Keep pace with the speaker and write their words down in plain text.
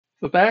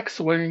The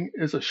backswing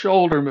is a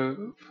shoulder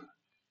move,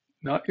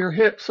 not your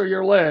hips or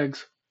your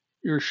legs,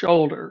 your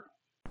shoulder.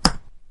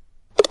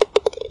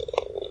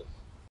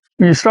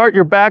 When you start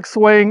your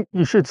backswing,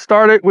 you should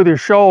start it with your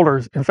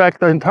shoulders. In fact,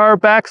 the entire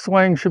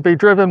backswing should be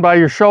driven by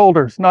your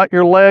shoulders, not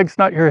your legs,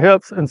 not your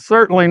hips, and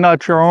certainly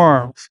not your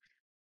arms.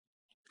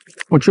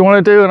 What you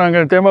want to do, and I'm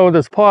going to demo with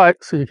this pipe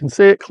so you can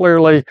see it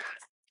clearly,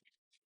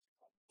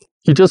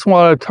 you just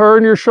want to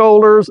turn your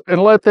shoulders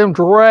and let them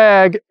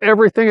drag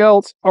everything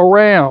else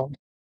around.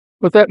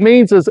 What that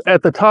means is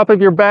at the top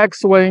of your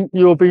backswing,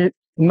 you'll be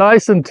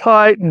nice and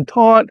tight and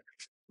taut.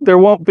 There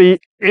won't be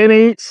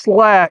any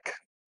slack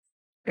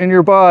in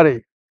your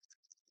body.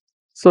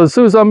 So as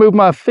soon as I move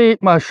my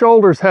feet, my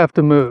shoulders have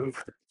to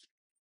move.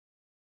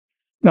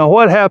 Now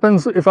what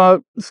happens if I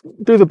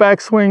do the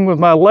backswing with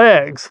my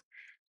legs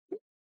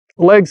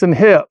and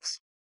hips?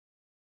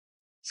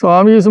 So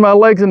I'm using my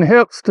legs and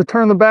hips to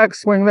turn the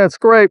backswing, that's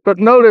great. But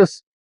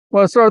notice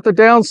when I start the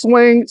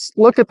downswing,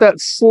 look at that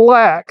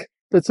slack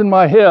that's in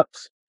my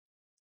hips.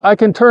 I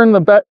can turn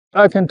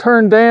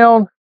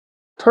down,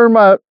 turn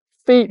my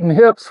feet and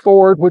hips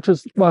forward, which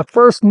is my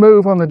first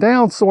move on the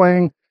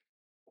downswing,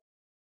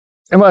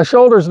 and my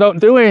shoulders don't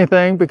do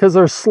anything because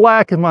there's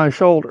slack in my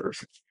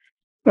shoulders.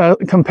 Now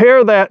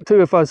compare that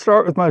to if I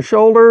start with my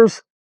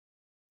shoulders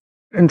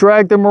and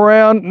drag them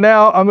around.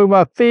 Now I move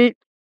my feet,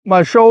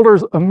 my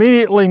shoulders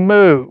immediately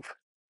move.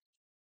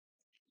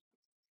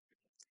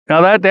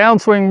 Now that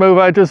downswing move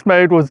I just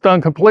made was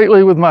done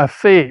completely with my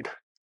feet.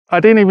 I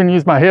didn't even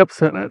use my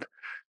hips in it.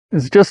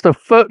 It's just a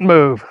foot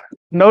move.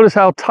 Notice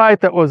how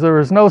tight that was. There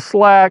was no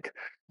slack.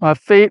 My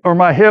feet or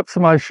my hips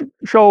and my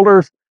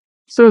shoulders.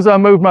 As soon as I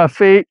moved my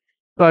feet,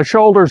 my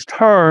shoulders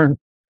turned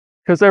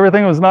because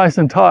everything was nice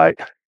and tight.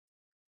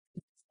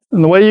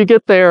 And the way you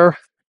get there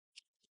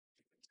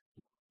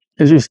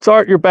is you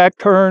start your back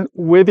turn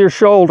with your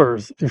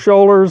shoulders. Your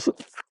shoulders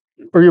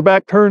or your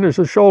back turn is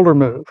a shoulder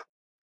move.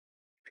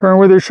 Turn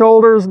with your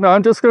shoulders. Now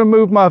I'm just going to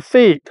move my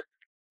feet.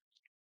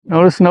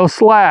 Notice no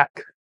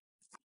slack.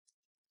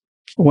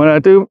 When I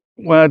do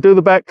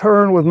the back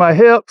turn with my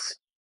hips,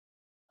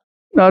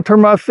 now I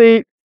turn my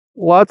feet,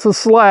 lots of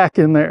slack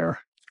in there.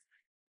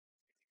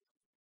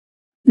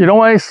 You don't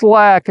want any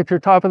slack at your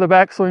top of the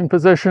backswing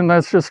position.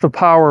 That's just a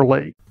power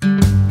leak.